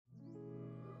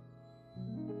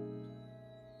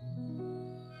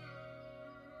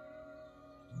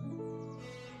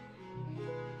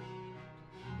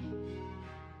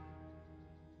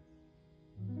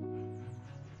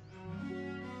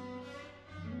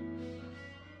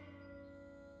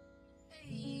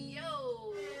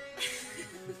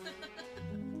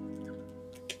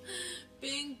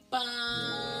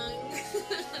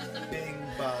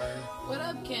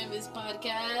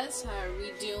guys? How are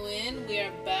we doing? We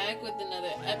are back with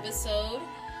another episode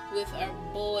with our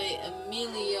boy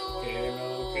Emilio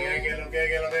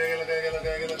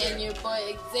and your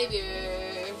boy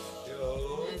Xavier.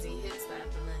 Yo. As he hits that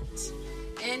blunt.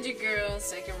 And your girl,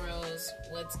 Second Rose.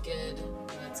 What's good?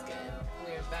 What's good?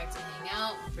 We are back to hang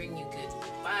out, bring you good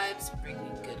vibes, bring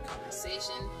you good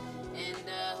conversation, and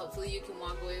hopefully you can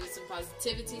walk away with some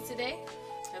positivity today.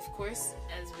 Of course,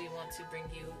 as we want to bring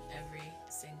you every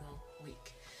single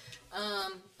week.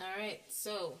 Alright,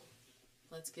 so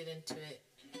let's get into it.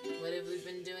 What have we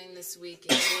been doing this week,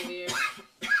 Xavier?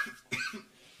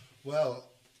 Well,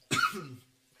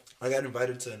 I got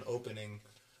invited to an opening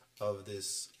of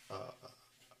this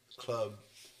club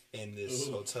in this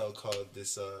hotel called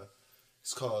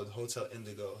it's called Hotel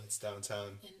Indigo. It's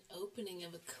downtown. An opening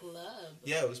of a club.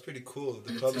 Yeah, it was pretty cool.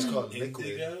 The club is called Liquid.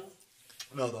 Indigo?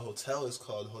 No, the hotel is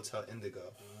called Hotel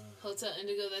Indigo. Hotel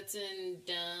Indigo, that's in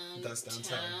downtown. That's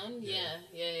downtown. Yeah.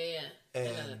 And I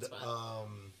know that spot.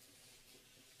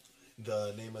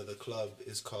 the name of the club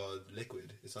is called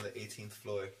Liquid. It's on the 18th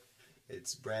floor.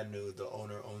 It's brand new. The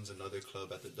owner owns another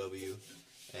club at the W.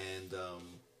 And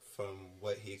from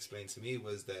what he explained to me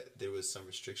was that there was some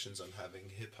restrictions on having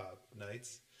hip-hop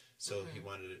nights. So he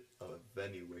wanted a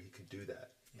venue where he could do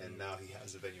that. And now he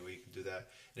has a venue where he can do that.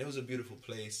 And it was a beautiful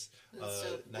place. Nice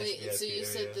wait, VIP so you area.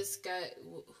 said this guy,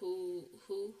 who?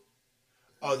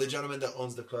 Oh, the gentleman that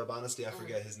owns the club. Honestly, I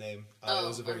forget his name. It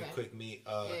was a very quick meet.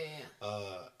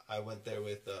 I went there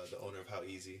with the owner of How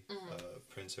Easy,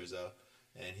 Prince Herzel,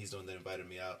 and he's the one that invited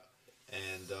me out.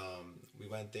 And we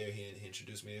went there. He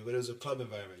introduced me, but it was a club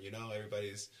environment. You know,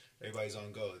 everybody's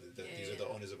on go. These are the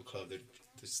owners of a club. They're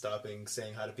stopping,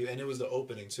 saying hi to people, and it was the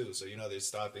opening too. So they're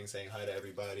stopping, saying hi to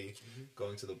everybody,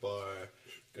 going to the bar,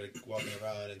 walking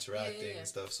around, interacting and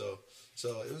stuff. So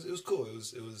it was cool.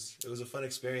 It was a fun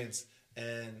experience.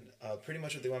 And pretty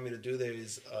much what they want me to do there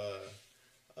is,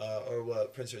 or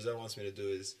what Prince Herzel wants me to do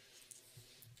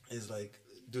is like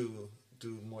do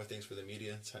more things for the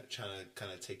media, trying to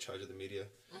kind of take charge of the media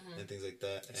and things like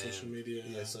that. And social media,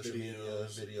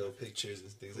 video, pictures,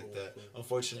 and things like that. Cool.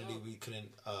 Unfortunately, we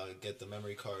couldn't get the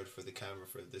memory card for the camera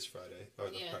for this Friday, or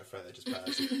the Friday that just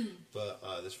passed. But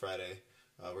this Friday,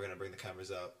 we're gonna bring the cameras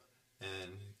out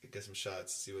and get some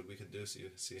shots, see what we can do, see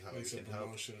how we can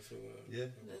help. For the, Yeah,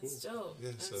 That's dope. Yeah,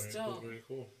 That's so dope. Very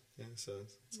cool. Yeah, so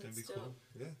it's gonna be That's cool. dope.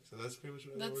 Yeah, so that's pretty much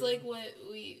what That's like what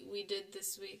we did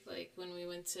this week, like when we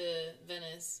went to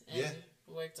Venice and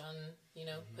worked on,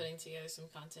 putting together some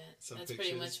content. That's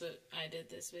pretty much what I did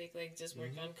this week, like just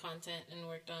worked on content and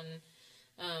worked on,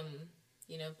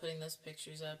 putting those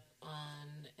pictures up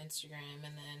on Instagram,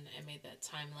 and then I made that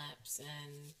time lapse,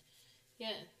 and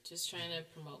just trying to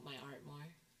promote my art more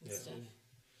and stuff.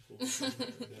 Cool.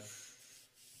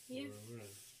 Yeah.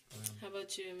 How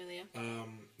about you, Emilio?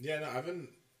 I've been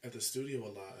at the studio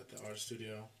a lot, at the art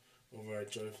studio over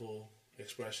at Joyful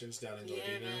Expressions down in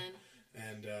Gardena. Man.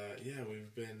 And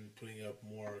we've been putting up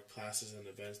more classes and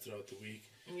events throughout the week.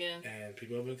 Yeah. And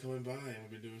people have been coming by, and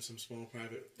we've been doing some small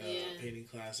private painting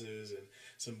classes and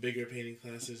some bigger painting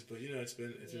classes. But it's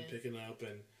been picking up,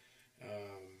 and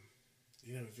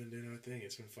we've been doing our thing.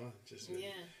 It's been fun, just been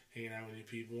hanging out with new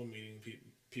people, meeting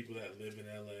people that live in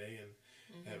LA and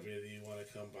that really want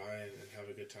to come by and have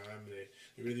a good time. They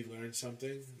really learn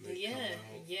something. They come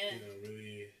out,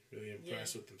 really, really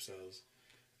impressed with themselves.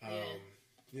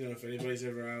 If anybody's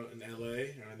ever out in LA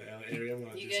or in the LA area,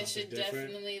 want to do something different, you guys should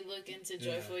definitely look into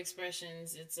Joyful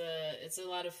Expressions. It's a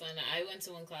lot of fun. I went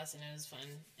to one class and it was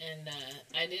fun, and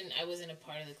I wasn't a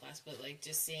part of the class, but like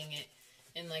just seeing it,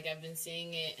 and like I've been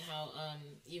seeing it how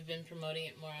you've been promoting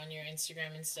it more on your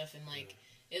Instagram and stuff, and like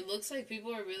it looks like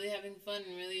people are really having fun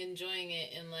and really enjoying it,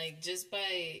 and like just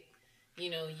by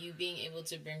you being able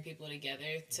to bring people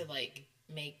together to like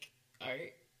make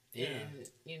art. And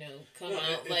come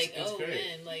out like it's great.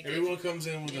 Man, like everyone comes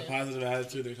in with a positive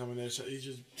attitude. They're coming in, you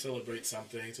just celebrate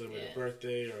something, celebrate a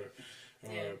birthday or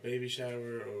a baby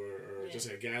shower or just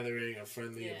a gathering, a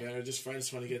friendly event, or just friends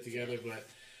trying to get together. But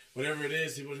whatever it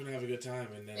is, people are gonna have a good time.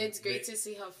 And then it's great to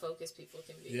see how focused people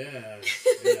can be. Yeah.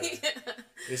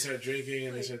 They start drinking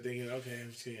and they start thinking, okay,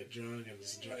 I'm just gonna get drunk, and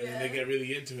then they get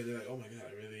really into it. They're like, oh my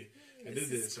god, I did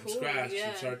this from scratch,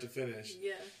 from start to finish.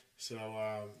 Yeah. So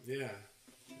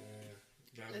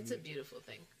that's a beautiful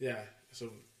thing. Yeah, so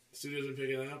studio's been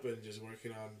picking up and just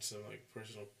working on some like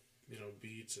personal,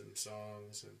 beats and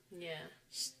songs, and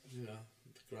the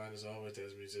grind is always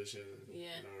as a musician and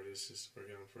an artist, just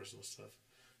working on personal stuff.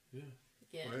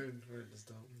 Yeah. Word is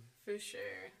dope. For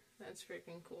sure, that's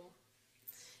freaking cool.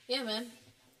 Yeah, man.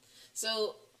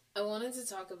 So I wanted to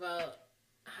talk about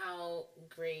how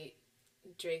great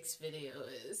Drake's video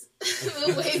is.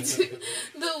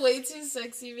 the way too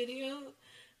sexy video.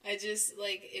 I just,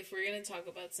 like, if we're going to talk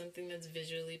about something that's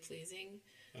visually pleasing,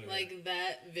 okay, like,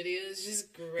 that video is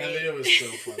just great. That video was so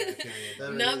funny. I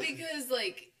can't Not because,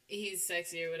 like, he's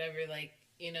sexy or whatever, like,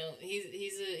 you know,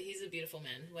 he's a beautiful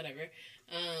man, whatever.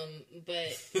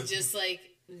 But just, like,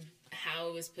 how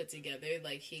it was put together,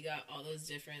 like, he got all those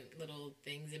different little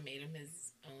things and made him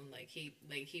his own. Like, he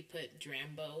put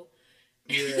Drambo.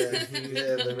 The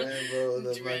Rambo,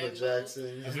 the Michael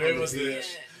Jackson. I think it was the...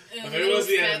 I think it was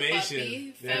the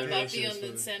animation. Fat Poppy on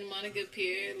the Santa Monica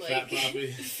Pier. Like, Fat Poppy.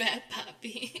 Fat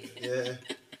Poppy. Yeah.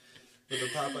 With the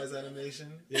Popeyes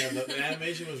animation. Yeah, the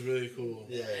animation was really cool.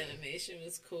 Yeah. The animation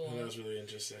was cool. And that was really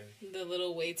interesting. The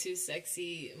little way too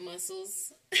sexy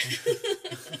muscles.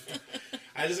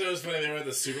 I just thought it was funny. They were at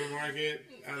the supermarket.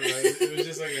 I don't know. It was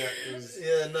just like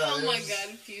Oh my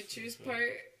god, Future's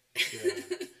part. Yeah.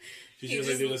 She was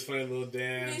like doing this funny little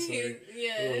dance, like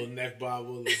a little neck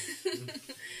bobble.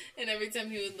 And every time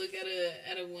he would look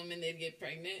at a woman, they'd get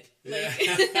pregnant. Yeah.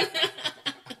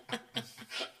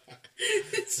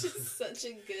 It's just such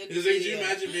a good video. Like, could you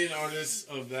imagine being an artist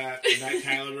of that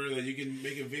caliber, that you can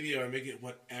make a video and make it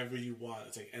whatever you want?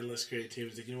 It's like endless creativity.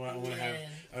 It's like, you know what, I'm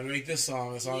gonna make this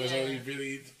song. The song is already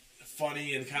really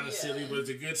funny and kind of silly, but it's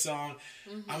a good song.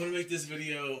 Mm-hmm. I'm gonna make this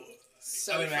video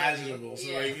so unimaginable.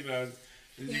 Funny. So like, you know.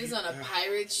 He was on a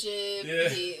pirate ship. Yeah.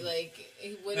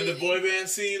 And the boy band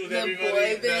scene with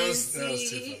everybody. That was too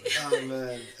funny. Oh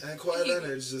man. And Kawhi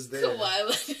Leonard's just there. Kawhi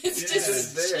Leonard's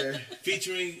just there.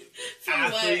 Featuring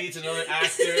athletes and other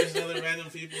actors and other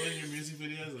random people in your music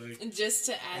videos. Like, just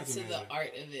to add to the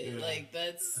art of it. Yeah. Like,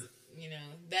 that's, you know,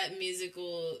 that music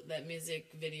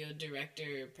video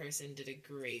director person did a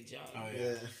great job. Oh,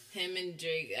 yeah. Him and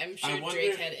Drake, I'm sure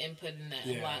Drake had input in that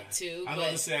a lot too. I was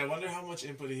going to say, I wonder how much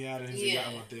input he had, and he's like,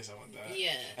 I want this, I want that.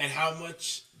 Yeah. And how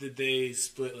much did they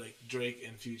split, like, Drake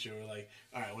and Future were like,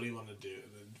 all right, what do you want to do?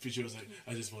 And Future was like,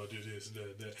 I just want to do this and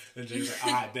that. And Drake's like,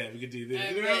 all right, bet, we can do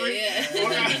this. You know what I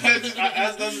mean?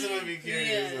 That's what I'm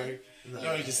curious. Like,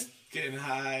 no, he just getting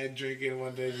high, drinking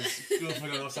one day, just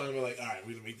goofing off something. We're like, all right,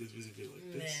 we're gonna make this music video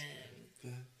like this.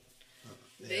 Man,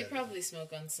 they probably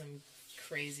smoke on some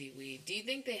crazy weed. Do you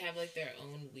think they have like their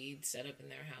own weed set up in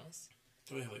their house?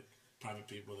 Do they have like private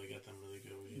people that get them really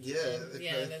good weed?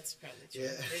 Yeah, that's probably true. Yeah.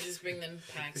 They just bring them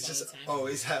packs it's all just the time.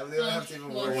 Always have. They don't have to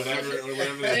even worry. Whatever.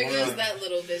 There goes that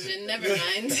little vision. Never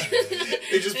mind.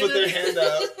 They just put their hand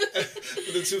out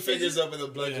with the two fingers up, and the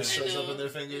blood just shows up in their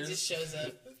fingers. It just shows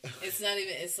up. It's not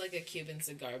even. It's like a Cuban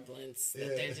cigar blunts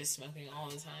that they're just smoking all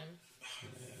the time.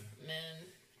 Man.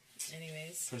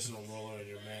 Anyways. Personal roller in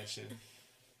your mansion.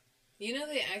 You know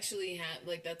they actually have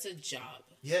like that's a job.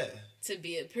 Yeah. To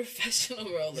be a professional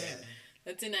roller. Yeah.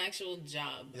 That's an actual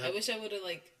job. Yep. I wish I would have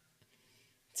like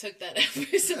took that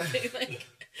effort or something. Like,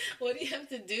 what do you have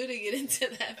to do to get into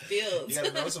that field? You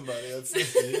gotta know somebody.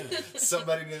 That's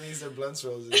somebody that needs their blunts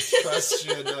rolled and trusts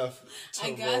you enough to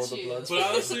roll the blunts. But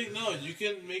honestly, no, you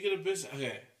can make it a business.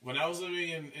 Okay, when I was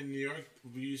living in New York,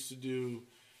 we used to do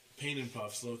paint and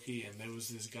puffs, low key, and there was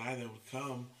this guy that would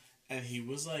come, and he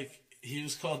was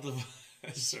called the. I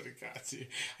just sort of got to.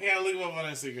 I gotta look him up on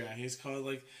Instagram. He's called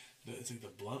like it's like the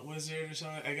Blunt Wizard or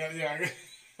something. I gotta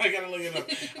look it up.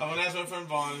 I'm gonna ask my friend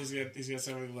Vaughn. He's got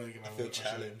something like. And I feel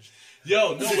challenged.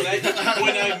 Yo, no. When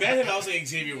I met him, I was like,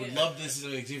 Xavier would love this.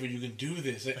 He's like, Xavier, you can do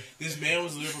this. Like, this man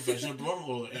was a professional blunt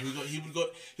roller, and he would go.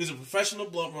 He was a professional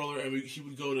blunt roller, and he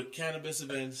would go to cannabis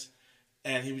events,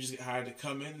 and he would just get hired to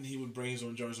come in, and he would bring his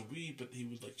own jars of weed, but he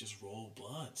would like just roll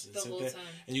blunts and the sit whole there, time.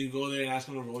 and you could go there and ask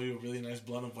him to roll you a really nice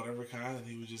blunt of whatever kind, and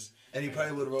he would just. And he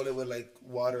probably would roll it with like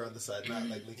water on the side, not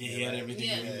like liquid. He had everything.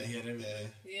 Yeah. He had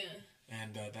everything. Yeah.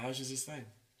 And that was just his thing.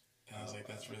 And I was like,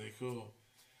 that's really cool.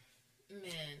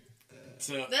 Man.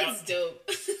 So that's dope.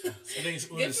 I think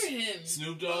good for him.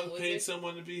 Snoop Dogg paid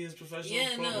someone to be his professional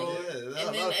roller. Yeah,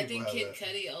 and then I think Kid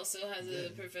Cudi also has a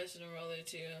professional roller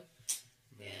too.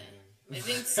 Man. Yeah. I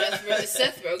think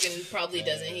Seth Rogen probably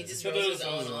doesn't. He just rolls his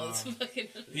own all the fucking.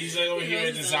 He's like over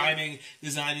here designing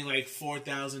like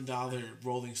 $4,000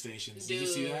 rolling stations. Did you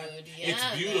see that? Yeah,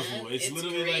 it's beautiful. Man. It's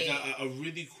literally great. Like a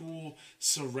really cool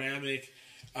ceramic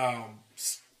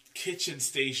kitchen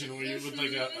station where you're with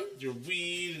like your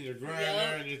weed and your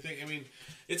grinder and your thing. I mean,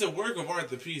 it's a work of art,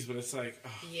 the piece, but it's like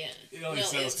it only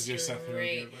sells because you're Seth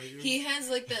Rogen. He has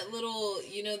like that little,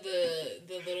 you know,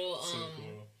 the little so cool.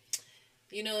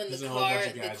 You know, in the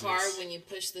car when you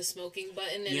push the smoking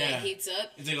button and it heats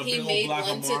up, it's like he made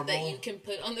one that you can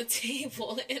put on the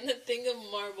table in a thing of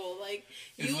marble. Like,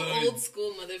 you old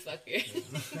school motherfucker.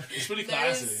 It's pretty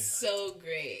classy. That is so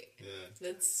great. Yeah.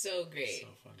 That's so great. So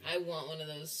funny. I want one of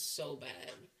those so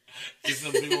bad. Just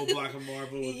a big old block of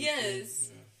marble.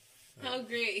 Yes. How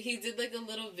great. He did like a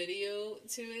little video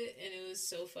to it, and it was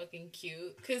so fucking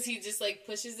cute. Because he just like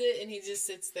pushes it, and he just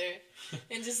sits there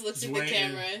and just looks at the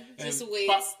camera. Just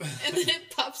waits. And then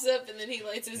it pops up, and then he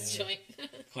lights his joint.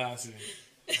 Classic.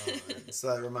 So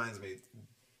that reminds me.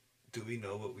 Do we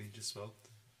know what we just smoked?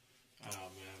 Oh,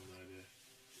 man,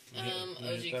 I have no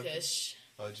idea. OG Kush.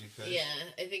 OG Kush? Yeah,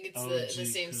 I think it's the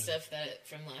same stuff that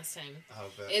from last time.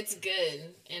 It's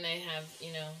good, and I have,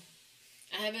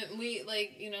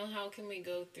 how can we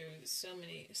go through so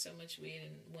much weed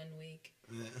in 1 week?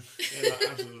 Yeah, no,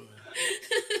 absolutely.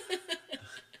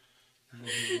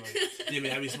 Like, yeah,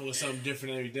 man, I be smoking something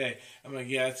different every day. I'm like,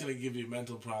 yeah, it's gonna give you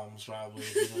mental problems probably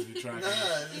if you don't be trying.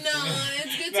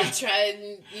 It's good to try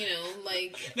and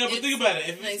like. No, but think about it.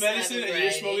 If it's medicine and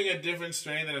you're smoking a different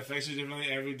strain that affects you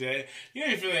differently every day, you're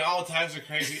gonna be feeling all types of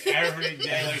crazy every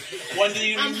day. Like one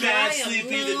day you're mad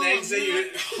sleepy, the next day you're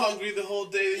hungry the whole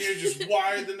day, then you're just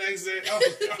wired the next day. Oh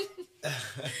God.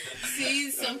 See,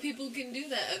 some people can do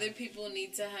that. Other people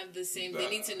need to have the same. They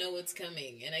need to know what's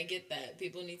coming, and I get that.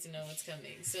 People need to know what's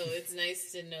coming, so it's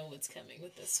nice to know what's coming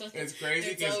with this one. It's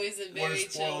crazy because we're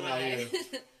spoiled out here.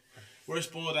 We're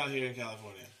spoiled out here in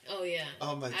California. Oh yeah.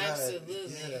 Oh my God.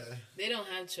 Absolutely. Yeah. They don't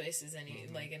have choices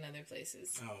like in other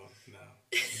places. Oh no.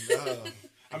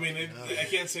 I mean, I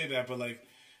can't say that, but like,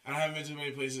 I haven't been to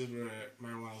many places where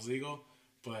marijuana is legal,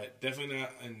 but definitely not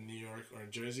in New York or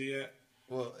Jersey yet.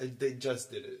 Well, they just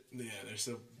did it. Yeah, they just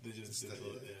did it.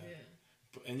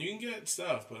 Yeah. And you can get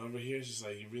stuff, but over here it's just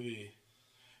like you really.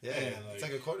 Yeah, it's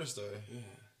like a corner store. Yeah.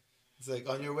 It's like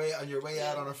on your way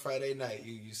out on a Friday night,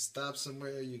 you stop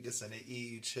somewhere, you get something to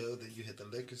eat, you chill, then you hit the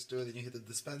liquor store, then you hit the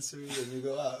dispensary, then you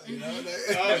go out. You know?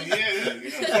 Oh yeah,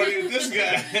 you're partying with this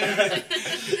guy.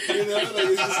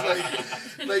 It's just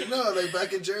like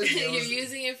back in Jersey. You're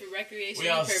using it for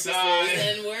recreational purposes,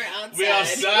 and we're outside. We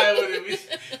outside with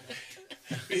it.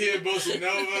 We hear Bossa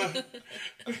Nova,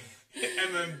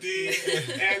 MMD,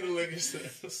 and the liquor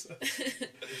store.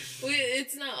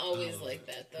 It's not always like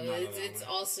that, though. It's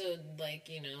also like,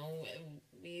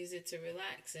 we use it to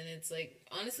relax. And it's like,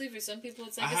 honestly, for some people,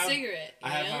 it's like a cigarette. I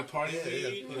have my party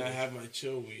weed, and I have my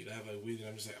chill weed. I have like weed, and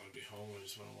I'm just like, I'm going to be home. I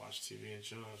just want to watch TV and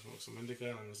chill. I smoke some indica,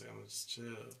 and I'm just like, I'm going to just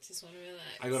chill. Just want to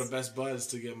relax. I go to Best Buds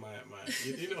to get my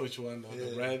you know which one, though.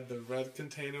 Yeah. The red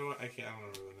container one. I don't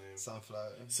remember the name.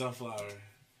 Sunflower.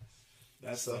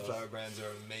 Sunflower brands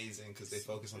are amazing because they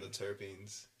focus on the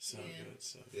terpenes. So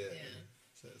good.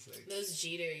 So it's like those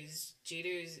Jeters,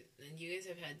 and you guys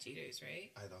have had Jeters,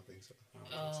 right? I don't think so.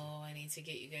 I need to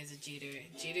get you guys a Jeter.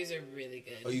 Jeters are really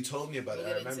good. Oh, you told me about it.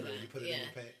 I remember. You put it in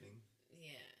your painting.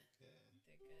 Yeah,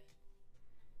 they're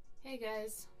good. Hey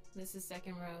guys, this is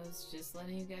Second Rose. Just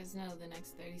letting you guys know the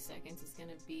next 30 seconds is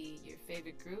gonna be your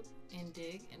favorite group in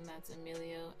Dig, and that's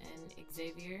Emilio and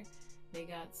Xavier. They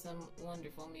got some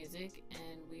wonderful music,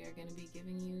 and we are going to be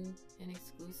giving you an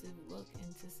exclusive look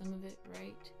into some of it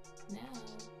right now.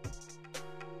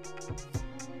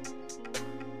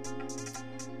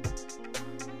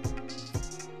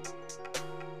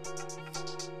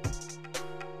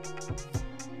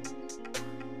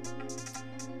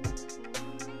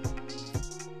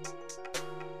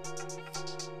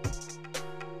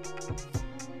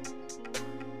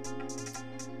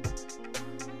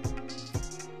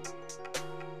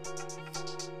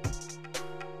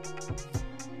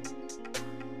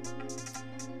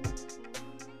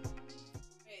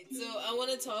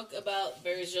 Talk about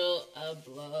Virgil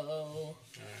Abloh.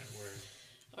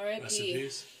 R.I.P.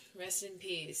 Rest in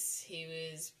peace. He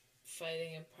was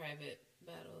fighting a private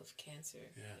battle of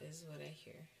cancer. Is what I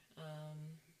hear.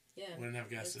 We didn't have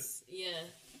guessed it. Yeah,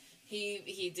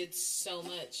 he did so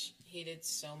much. He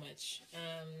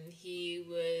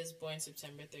was born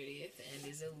September 30th and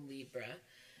is a Libra.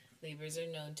 Libras are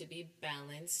known to be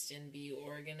balanced and be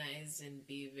organized and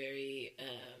be very,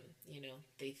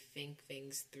 they think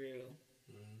things through.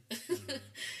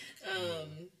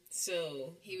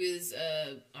 So he was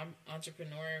an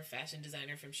entrepreneur, fashion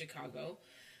designer from Chicago,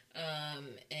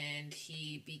 and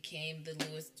he became the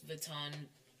Louis Vuitton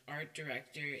art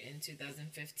director in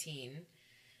 2015,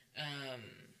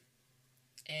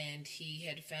 and he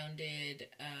had founded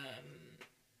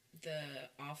the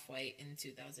Off-White in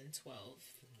 2012.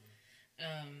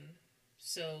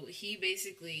 So he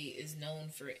basically is known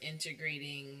for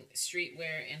integrating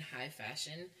streetwear and high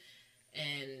fashion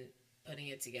and putting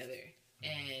it together.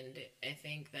 And I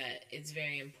think that it's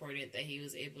very important that he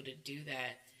was able to do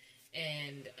that,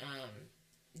 and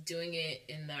doing it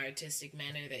in the artistic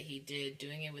manner that he did,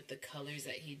 doing it with the colors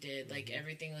that he did. Like,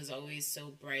 everything was always so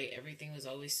bright, everything was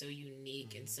always so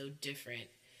unique and so different.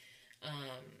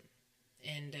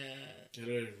 and it had a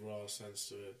very raw sense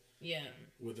to it. Yeah,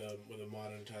 with a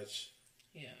modern touch.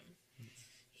 Yeah,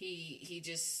 he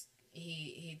did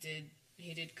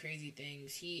crazy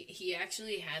things. He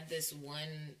actually had this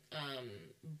one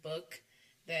book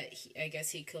that I guess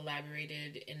he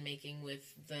collaborated in making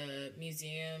with the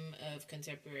Museum of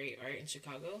Contemporary Art in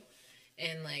Chicago.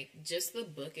 And, like, just the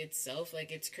book itself,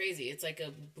 like, it's crazy. It's like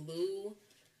a blue,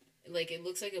 like, it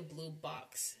looks like a blue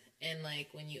box. And, like,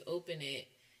 when you open it,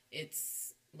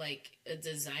 it's like a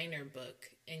designer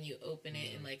book. And you open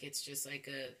it and, like, it's just like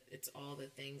it's all the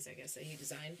things, I guess, that he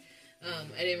designed. I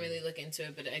didn't really look into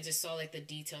it, but I just saw, like, the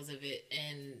details of it.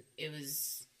 And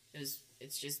it's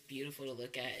just beautiful to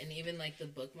look at. And even, like, the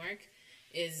bookmark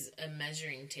is a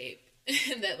measuring tape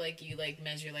that, like, you, like,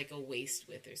 measure, like, a waist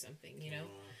with or something, you know?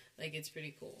 Like, it's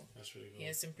pretty cool. That's pretty cool. He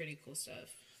has some pretty cool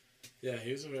stuff. Yeah,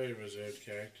 he was a very reserved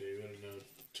character. You wouldn't know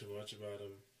too much about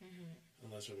him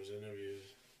unless from his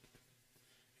interviews.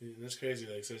 And that's crazy,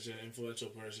 like, such an influential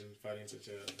person fighting such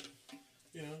a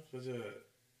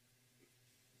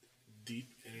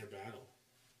deep inner battle.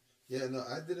 Yeah, no,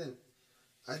 I didn't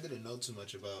know too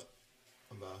much about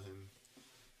him,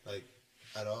 like,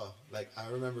 at all. Like, I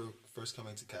remember first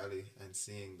coming to Cali and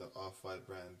seeing the Off-White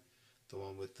brand, the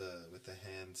one with the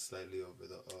hand slightly over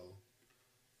the O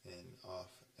and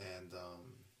off. And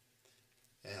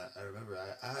I remember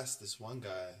I asked this one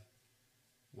guy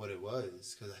what it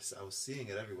was, because I was seeing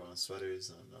it everywhere on sweaters,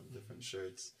 on different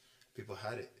shirts. People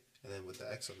had it, and then with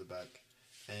the X on the back.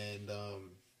 And I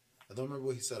don't remember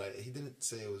what he said. He didn't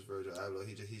say it was Virgil Abloh.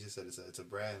 He just said it's a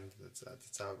brand that's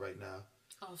out right now.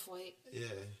 Off-White. Yeah,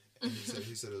 and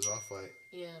he said it was Off-White.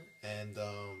 Yeah. And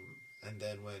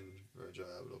then when Virgil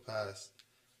Abloh passed,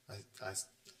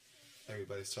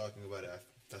 everybody's talking about it.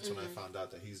 That's when I found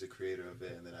out that he's the creator of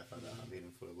it, and then I found out how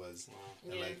meaningful it was,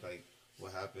 and like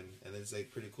what happened. And it's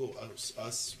like pretty cool.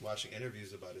 Us watching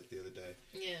interviews about it the other day.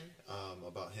 Yeah.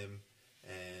 About him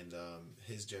and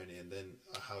his journey, and then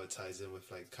how it ties in with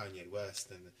like Kanye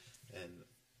West, and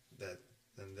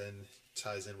then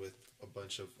ties in with a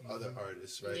bunch of other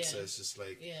artists, right? Yeah. So it's just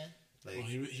like well,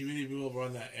 he really blew up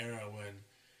around that era when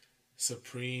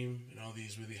Supreme and all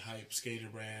these really hype skater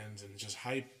brands and just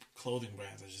hype clothing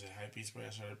brands, I should say, hypebeast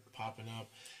brands started popping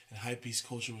up, and hypebeast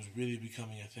culture was really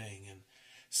becoming a thing, and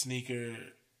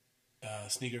sneaker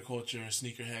culture,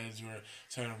 sneakerheads were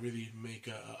starting to really make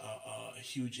a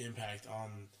huge impact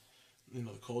on, you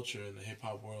know, the culture in the hip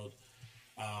hop world.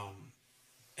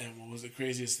 And what was the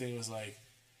craziest thing was like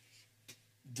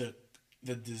the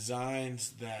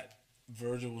designs that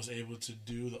Virgil was able to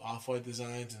do, the Off-White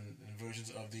designs and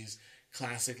versions of these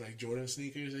classic like Jordan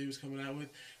sneakers that he was coming out with.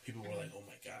 People were like, "Oh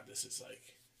my god, this is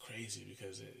like crazy,"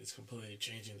 because it's completely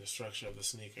changing the structure of the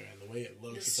sneaker and the way it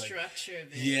looks. The structure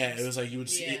of it. Yeah, it was like you would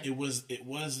see it was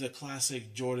the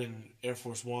classic Jordan Air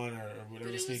Force One or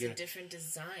whatever sneaker. But it was a different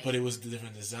design. But it was a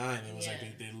different design. It was like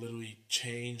they literally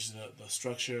changed the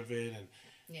structure of it, and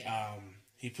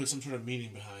he put some sort of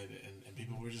meaning behind it, and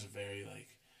people were just very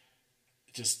like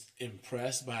just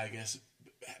impressed by, I guess,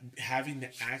 having the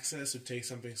access to take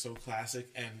something so classic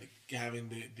and having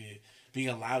the being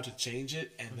allowed to change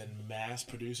it and then mass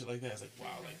produce it like that. It's like,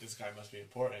 wow, like this guy must be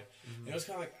important. It was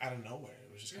kind of like out of nowhere.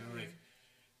 It was just kind of like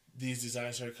these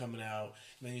designs started coming out,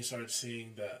 and then you started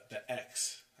seeing the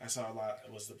X. I saw a lot.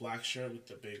 It was the black shirt with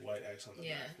the big white X on the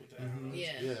back with the arrows.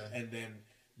 And then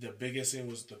the biggest thing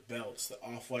was the belts, the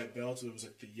Off-White belts. It was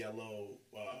like the yellow.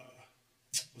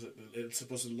 It's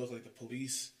supposed to look like the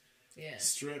police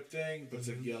strip thing, but it's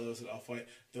like yellow, it's Off-White.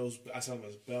 Those I saw them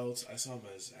as belts. I saw them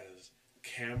as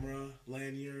camera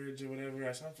lanyards or whatever.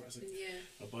 I saw them for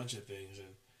a bunch of things,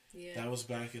 and that was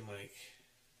back in like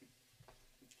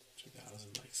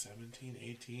 2017,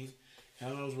 18. How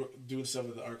I was doing stuff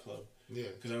at the art club. Yeah,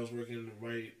 because I was working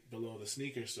right below the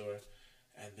sneaker store,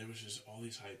 and there was just all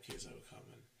these hype kids that would come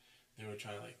and they were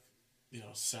trying to like, you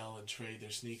know, sell and trade their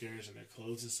sneakers and their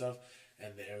clothes and stuff,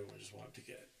 and everyone just wanted to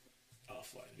get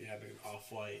Off-White. If you had an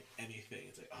Off-White anything,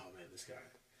 it's like, oh man, this guy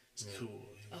is cool.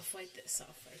 Off-White this,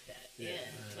 Off-White that. Yeah.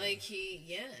 Like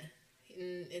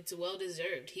it's well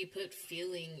deserved. He put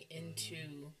feeling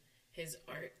into his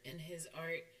art, and his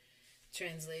art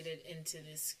translated into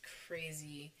this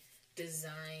crazy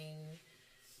design,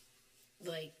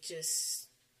 like just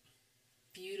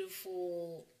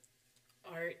beautiful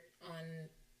art on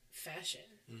fashion.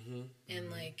 And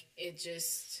like it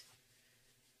just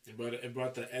it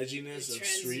brought the edginess of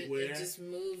streetwear. It just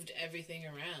moved everything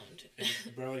around.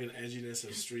 It brought like an edginess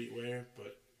of streetwear,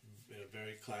 but in a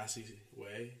very classy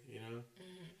way, you know.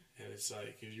 And it's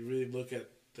like if you really look at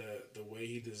the way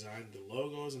he designed the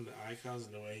logos and the icons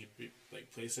and the way he like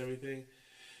placed everything,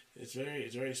 it's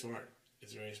very smart.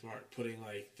 it's very smart. Putting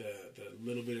like the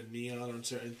little bit of neon on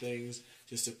certain things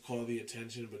just to call the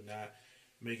attention, but not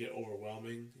make it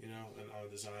overwhelming, you know. And on a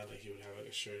design, like he would have like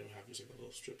a shirt and have just like a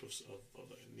little strip of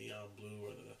like neon blue,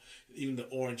 or even the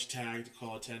orange tag to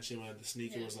call attention. When the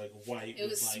sneaker was like white, it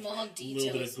was like small details, a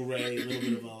little bit of gray, a little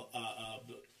bit of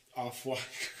off white,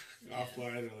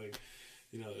 or like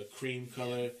a cream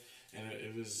color, and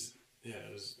it was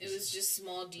just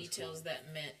small details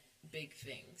that meant big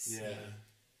things. Yeah,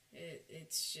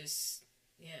 it's just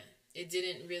it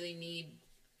didn't really need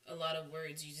a lot of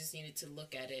words. You just needed to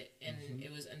look at it, and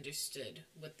it was understood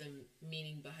what the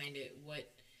meaning behind it,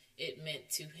 what it meant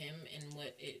to him, and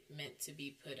what it meant to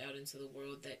be put out into the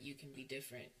world, that you can be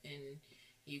different and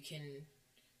you can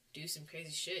do some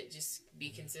crazy shit. Just be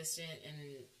consistent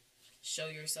and show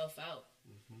yourself out.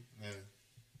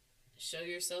 Show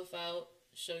yourself out,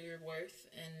 show your worth,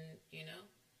 and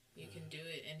you can do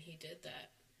it. And he did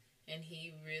that, and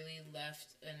he really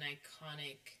left an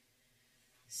iconic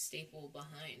staple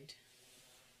behind.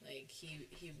 Like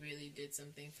he really did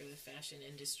something for the fashion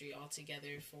industry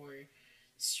altogether, for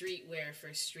streetwear,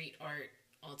 for street art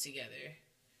altogether.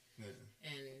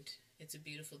 And it's a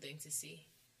beautiful thing to see.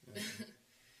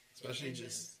 Especially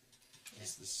just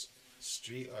this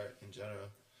street art in general.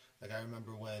 Like I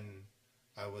remember when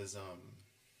I was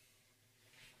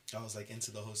like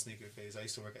into the whole sneaker phase. I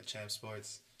used to work at Champ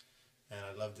Sports, and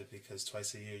I loved it because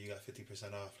twice a year you got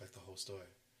 50% off, like the whole store.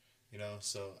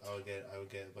 So I would get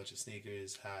a bunch of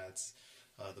sneakers, hats,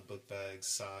 the book bags,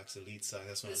 socks, elite socks.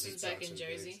 That's when this elite was socks back in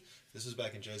Jersey. Big. This was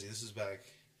back in Jersey. This was back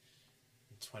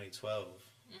in 2012.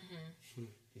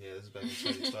 Yeah, this was back in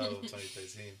 2012,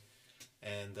 2013,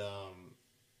 and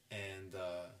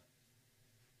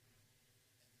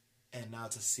now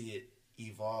to see it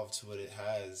evolve to what it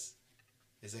has,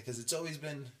 is like, because it's always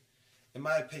been, in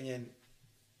my opinion,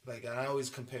 like, and I always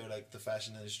compare like the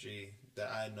fashion industry that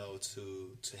I know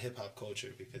to hip hop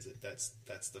culture, because that's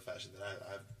the fashion that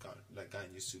I've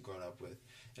gotten used to growing up with.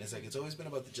 And it's like, it's always been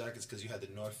about the jackets, because you had the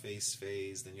North Face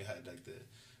phase, then you had like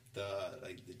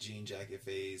the jean jacket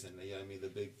phase, and the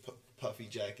big puffy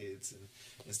jackets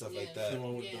and stuff like that. The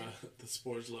one with the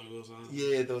sports logos on.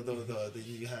 Yeah,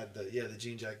 you had the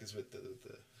jean jackets with the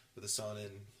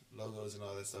Sonnen logos and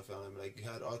all that stuff on them. Like, you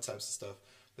had all types of stuff.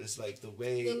 But it's like the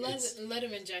way the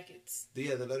Letterman jackets. The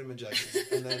Letterman jackets,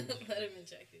 and then Letterman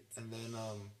jackets, and then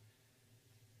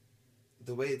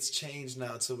the way it's changed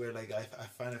now to where like I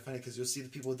find it funny, because you'll see the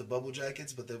people with the bubble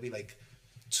jackets, but they'll be like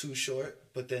too short,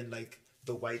 but then like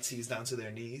the white tees down to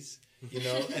their knees,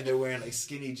 and they're wearing like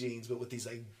skinny jeans, but with these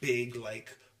like big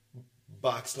like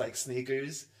box like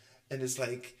sneakers, and it's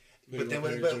like. But then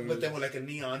with like a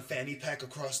neon fanny pack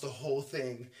across the whole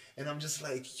thing, and I'm just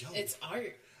like, yo, it's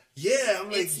art. Yeah, I'm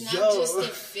like, yo. It's not just a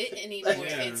fit anymore.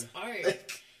 It's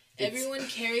art. Everyone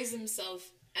carries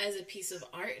himself as a piece of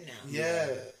art now. Yeah.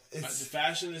 The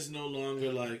fashion is no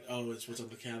longer like, oh, it's what's on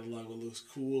the catalog, what looks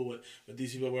cool, what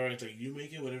these people are wearing. It's like, you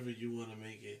make it whatever you want to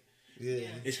make it. Yeah.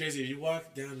 It's crazy. If you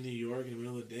walk down New York in the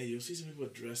middle of the day, you'll see some people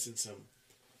dressed in some,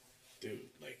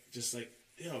 just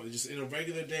in a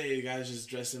regular day, the guy's just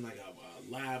dressed in like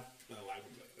like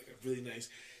a really nice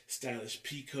stylish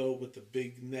pea coat with the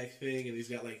big neck thing, and he's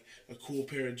got like a cool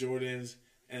pair of Jordans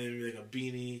and then like a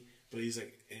beanie, but he's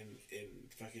like in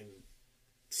fucking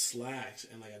slacks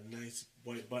and like a nice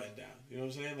white button down. You know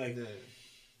what I'm saying? Like,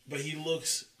 but he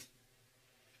looks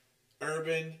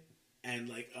urban and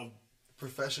like a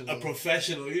professional.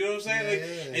 You know what I'm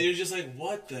saying? And you're just like,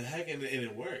 what the heck? And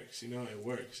it works. It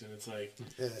works, and it's like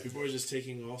people are just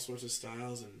taking all sorts of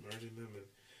styles and merging them,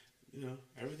 and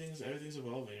everything's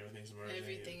evolving. Everything's emerging.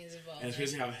 Everything is evolving. And it's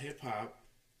crazy how hip hop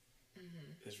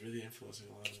is really influencing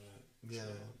a lot of that. Yeah.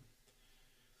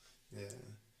 So. Yeah.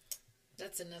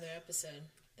 That's another episode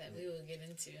that we will get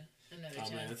into another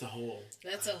time. Man, that's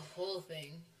a whole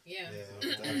thing. Yeah.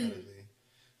 Yeah, definitely.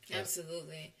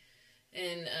 Absolutely.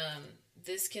 And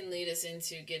this can lead us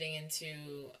into getting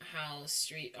into how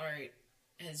street art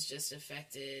has just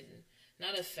affected.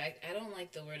 I don't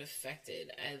like the word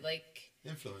affected. I like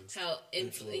influence. How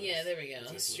yeah, there we go.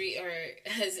 Influence. Street art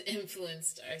has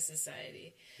influenced our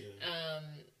society. Yeah.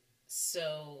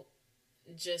 So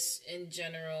just in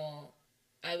general,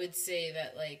 I would say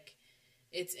that like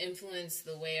it's influenced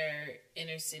the way our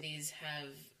inner cities have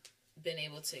been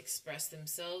able to express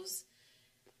themselves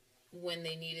when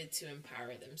they needed to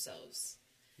empower themselves.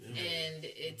 Yeah. And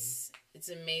it's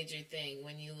a major thing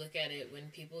when you look at it. When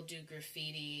people do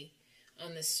graffiti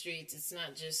on the streets, it's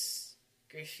not just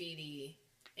graffiti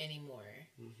anymore.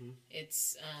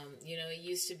 It's it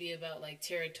used to be about like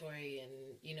territory and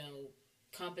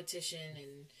competition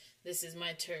and this is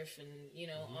my turf and, you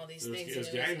know, all these things. It was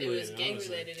gang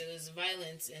related. It was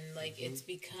violence. And, like, it's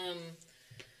become...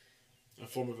 a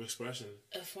form of expression.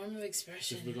 A form of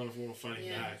expression. It's become a form of fighting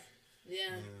back. Yeah.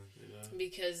 You know?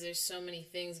 Because there's so many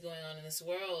things going on in this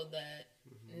world that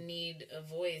need a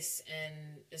voice,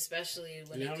 and especially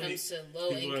when it comes to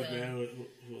low income. People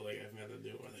who like, I've met them do,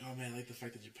 are like, oh man, I like the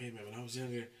fact that you paint, man. When I was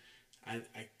younger, I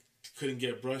couldn't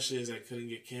get brushes, I couldn't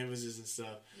get canvases and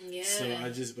stuff. Yeah. So I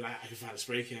could find a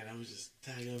spray can. I was just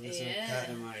tagging up and stuff.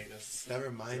 And like, that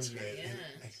reminds me.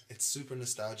 It's super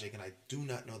nostalgic, and I do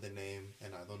not know the name,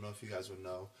 and I don't know if you guys would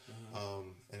know.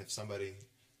 And if somebody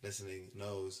listening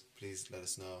knows, please let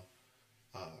us know.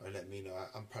 Or let me know.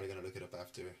 I'm probably going to look it up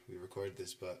after we record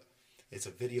this, but it's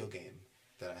a video game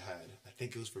that I had. I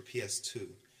think it was for PS2.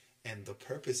 And the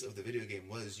purpose of the video game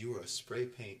was you were a spray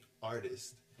paint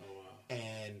artist. Oh, wow.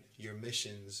 And your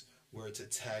missions were to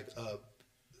tag up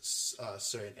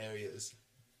certain areas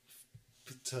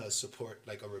to support,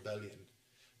 like, a rebellion.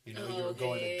 You know, you were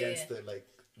going against the, like,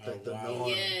 the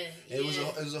norm. It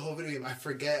was a whole video game. I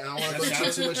forget. I don't want to go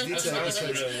into too much detail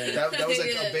because that was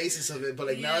like a basis of it. But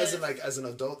like now, as an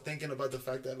adult, thinking about the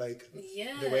fact that like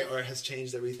the way art has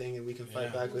changed everything, and we can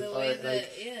fight back with art.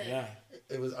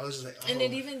 It was. I was just like, oh. And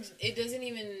it doesn't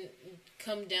even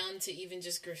come down to even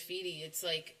just graffiti. It's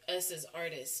like us as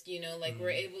artists. You know, like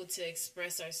we're able to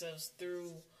express ourselves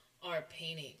through our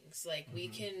paintings. Like we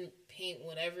can paint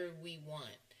whatever we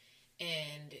want,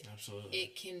 and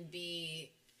it can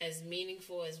be as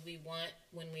meaningful as we want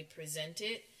when we present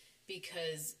it,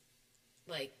 because,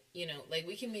 like, you know, like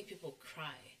we can make people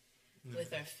cry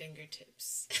with our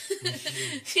fingertips.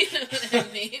 You know what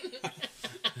I mean?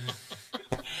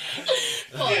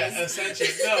 Yeah, essentially.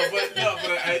 No,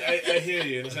 but I hear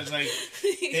you. In a sense, like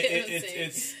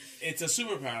it's a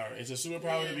superpower. It's a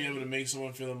superpower to be able to make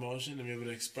someone feel emotion, to be able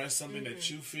to express something that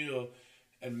you feel,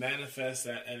 and manifest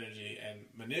that energy and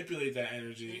manipulate that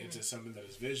energy into something that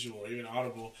is visual or even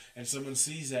audible, and someone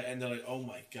sees that and they're like, oh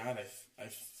my god, I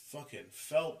fucking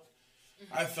felt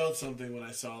I felt something when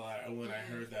I saw that or when I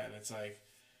heard that. And it's like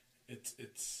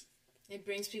it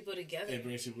brings people together. It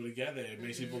brings people together. It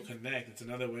makes people connect. It's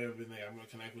another way of being like, I'm going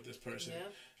to connect with this person.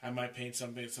 Yep. I might paint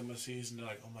something that someone sees and they're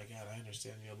like, oh my god, I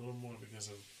understand you a little more because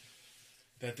of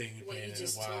that thing you painted. You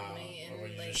just told me, or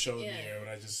what you just showed me, or what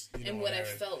I just, and what I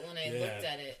felt when I looked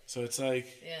at it. So it's like,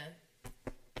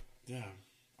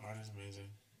 art is amazing.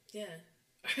 Yeah,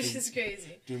 art is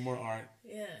crazy. Do more art.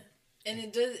 Yeah, and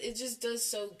it just does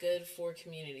so good for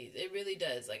communities. It really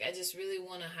does. Like, I just really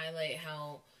want to highlight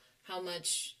how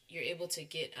much you're able to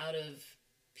get out of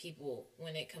people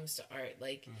when it comes to art.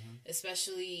 Like,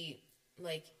 especially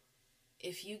like,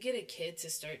 if you get a kid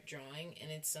to start drawing and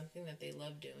it's something that they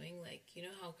love doing, like, you know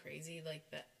how crazy, like,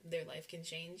 that their life can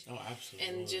change? Oh, absolutely.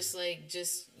 And just,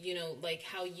 you know, like,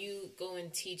 how you go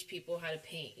and teach people how to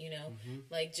paint, you know?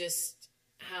 Like, just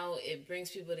how it brings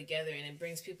people together and it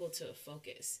brings people to a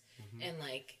focus. And,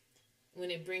 like, when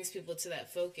it brings people to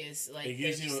that focus, like... It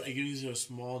gives you a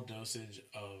small dosage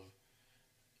of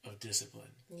discipline.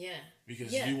 Yeah.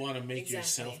 Because you want to make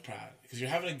yourself proud. Because you're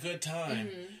having a good time,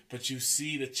 but you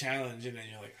see the challenge and then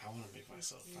you're like, I want to make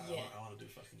myself proud. I want to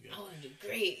do fucking good. I want to do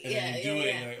great. And then you do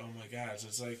it and you're like, oh my god. So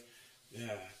it's like,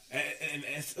 and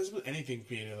it's with anything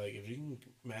creative. Like, if you can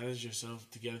manage yourself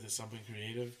to get into something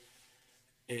creative,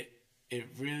 it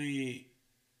really,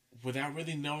 without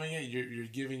really knowing it, you're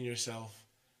giving yourself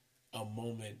a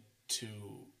moment to,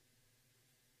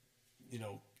 you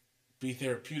know, be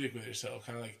therapeutic with yourself.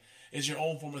 Kind of like, it's your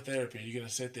own form of therapy. You're going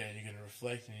to sit there and you're going to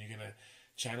reflect and you're going to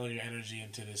channel your energy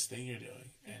into this thing you're doing.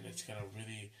 And it's going to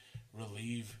really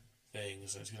relieve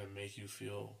things. And it's going to make you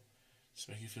feel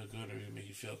good, or make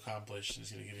you feel accomplished.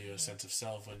 It's going to give you a sense of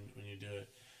self when you do it.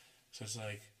 So it's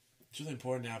like, it's really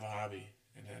important to have a hobby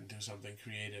and then do something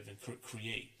creative and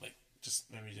create. Like,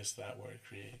 maybe just that word,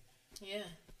 create. Yeah,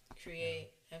 create.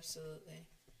 Yeah. Absolutely.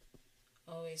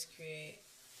 Always create.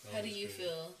 How do you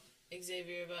feel,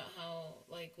 Xavier, about how,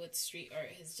 like, what street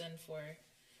art has done for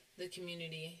the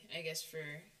community, I guess, for...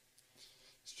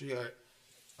 Street art,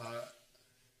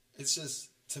 it's just,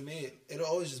 to me, it'll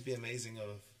always just be amazing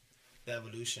of the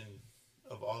evolution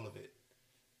of all of it.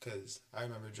 Because I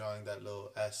remember drawing that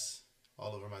little S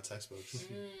all over my textbooks.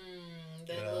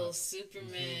 Little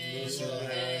Superman. And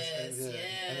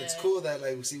it's cool that,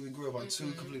 like, we grew up on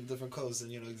two completely different coasts,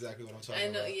 and you know exactly what I'm talking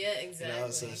about. I know, yeah, exactly. You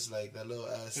know, so it's like that little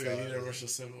S. It's like a universal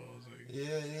symbol.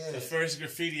 Like, the first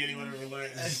graffiti anyone ever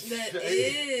learned. That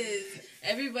is.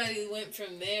 Everybody went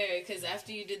from there, because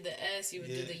after you did the S, you would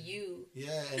do the U.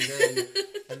 Yeah,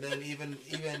 and then even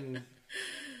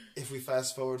if we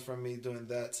fast forward from me doing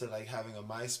that to like having a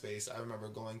MySpace, I remember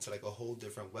going to like a whole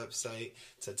different website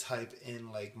to type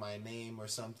in like my name or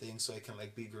something so it can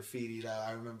like be graffitied out.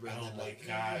 I remember and then like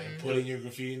putting your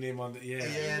graffiti name on the and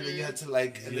then you had to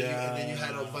like and then you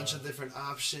had a bunch of different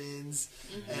options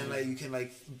and like you can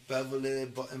like bevel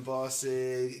it, emboss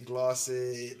it, gloss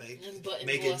it, like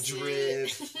make it drip,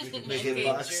 make it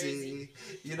boxy.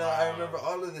 You know, I remember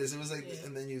all of this. It was like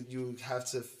and then you have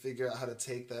to figure out how to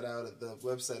take that out of the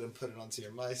website and put it onto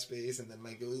your MySpace, and then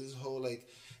like it was this whole like,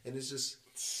 and it's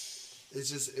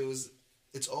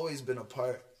always been a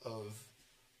part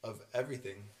of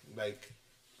everything, like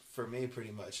for me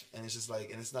pretty much, and it's just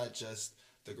like, and it's not just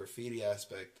the graffiti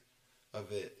aspect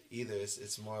of it either.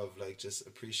 It's more of like just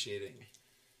appreciating,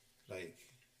 like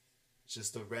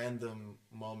just the random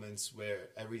moments where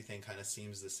everything kind of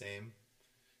seems the same.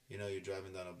 You know, you're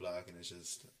driving down a block and it's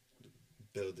just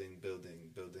building,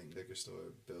 liquor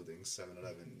store, building,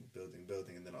 7-Eleven,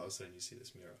 building, and then all of a sudden you see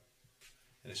this mural.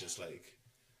 And it's just like,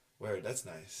 word, that's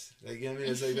nice. Like, you know what I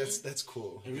mean? It's like, that's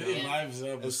cool. It really lives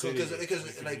up. It's cool because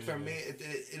like, for me,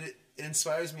 it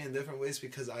inspires me in different ways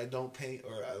because I don't paint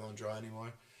or I don't draw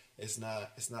anymore. It's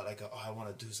not like, I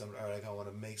want to do something, or like, I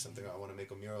want to make something, or I want to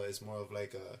make a mural. It's more of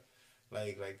like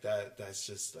like that's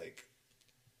just like,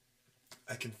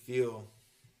 I can feel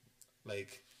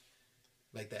like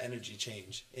the energy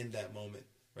change in that moment,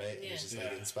 right? And it's just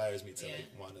like it inspires me to like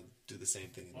want to do the same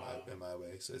thing in my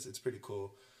way. So it's pretty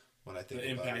cool when I think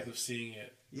the about impact of seeing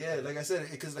it. Yeah, like I said,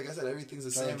 because everything's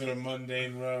the same. On a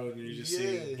mundane road, and you just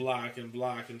see block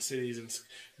and cities and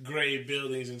gray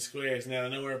buildings and squares. Now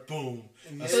nowhere, boom,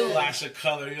 a splash of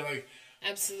color. You're like,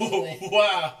 absolutely, oh,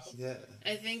 wow. Yeah,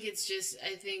 I think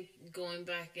going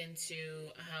back into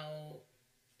how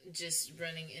just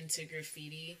running into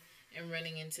graffiti and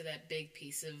running into that big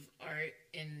piece of art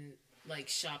in like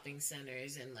shopping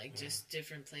centers and like just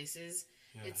different places.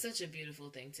 Yeah. It's such a beautiful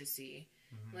thing to see.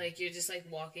 Mm-hmm. Like you're just like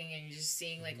walking and you're just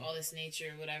seeing like all this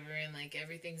nature or whatever, and like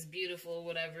everything's beautiful,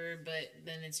 whatever, but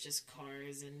then it's just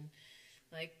cars and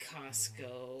like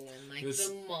Costco and like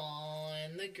the mall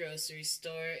and the grocery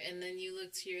store, and then you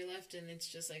look to your left and it's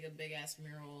just like a big ass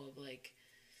mural of like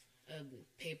a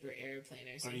paper airplane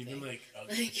or something. Or even like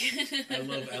I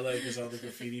love LA because all the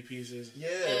graffiti pieces. Yeah,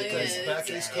 because back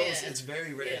East Coast, it's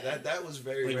very rare. Yeah. That was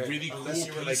very rare. Really unless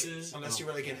cool pieces. Unless you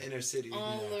were like in inner city.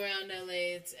 All around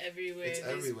LA, it's everywhere. There's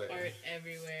art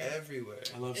everywhere. Everywhere.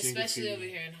 I love especially over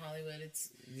here in Hollywood. It's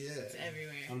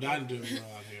everywhere. I'm dying to do it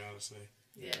out here, honestly.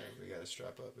 Yeah, we gotta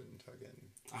strap up and fucking.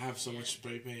 I have so much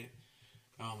spray paint.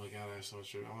 Oh my god, I have so much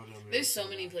spray. I want to do it. There's so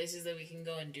many places that we can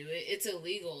go and do it. It's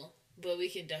illegal. But we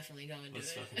can definitely go and do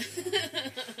it.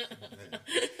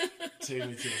 Take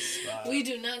me to a spot. We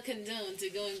do not condone to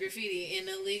go and graffiti in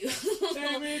illegal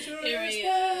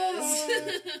areas.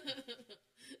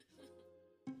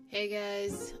 Hey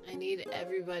guys, I need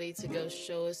everybody to go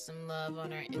show us some love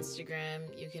on our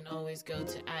Instagram. You can always go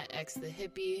to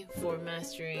 @xthehippie for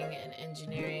mastering and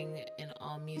engineering and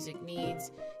all music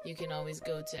needs. You can always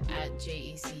go to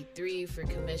 @JEC3 for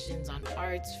commissions on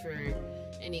arts, for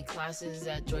any classes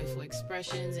at Joyful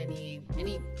Expressions, any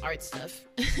art stuff.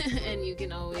 And you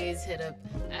can always hit up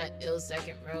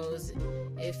 @IllSecondRose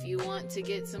if you want to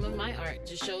get some of my art.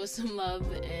 Just show us some love,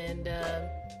 and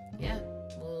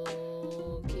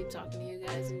we'll keep talking to you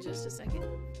guys in just a second.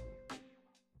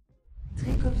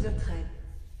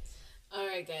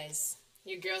 Alright guys,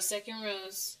 your girl Second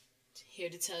Rose here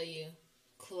to tell you,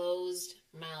 closed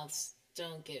mouths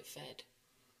don't get fed.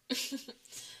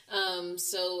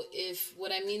 So if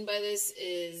what I mean by this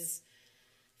is,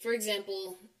 for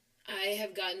example, I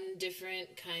have gotten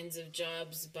different kinds of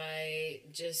jobs by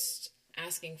just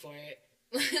asking for it.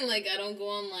 Like, I don't go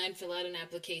online, fill out an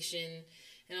application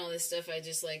and all this stuff. I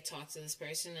just like talk to this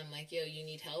person. I'm like, yo, you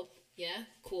need help? Yeah?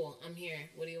 Cool. I'm here.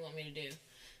 What do you want me to do?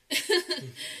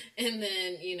 And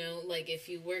then, you know, like if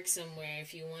you work somewhere,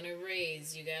 if you want a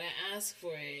raise, you gotta ask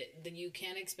for it. Then you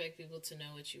can't expect people to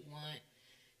know what you want.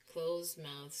 Closed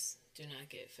mouths do not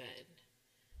get fed.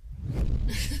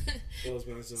 Closed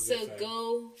mouths don't so get fed.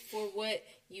 Go for what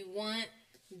you want.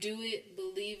 Do it.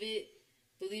 Believe it.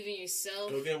 Believe in yourself.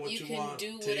 Go get what you can want.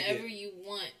 Do whatever you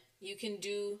want. You can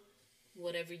do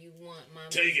whatever you want, Mama.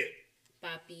 Take it.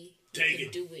 Papi. Take you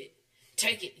it. can do it.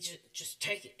 Take it. Just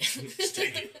take it. Just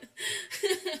take it.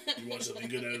 You want something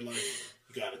good out of life?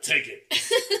 You gotta take it.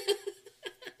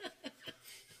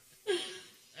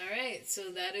 Alright, so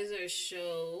that is our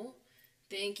show.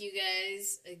 Thank you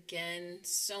guys again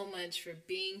so much for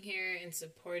being here and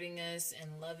supporting us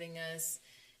and loving us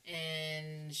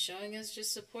and showing us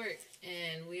just support.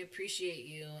 And we appreciate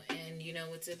you. And you know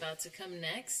what's about to come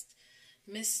next?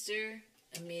 Mr.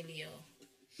 Emilio.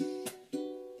 you.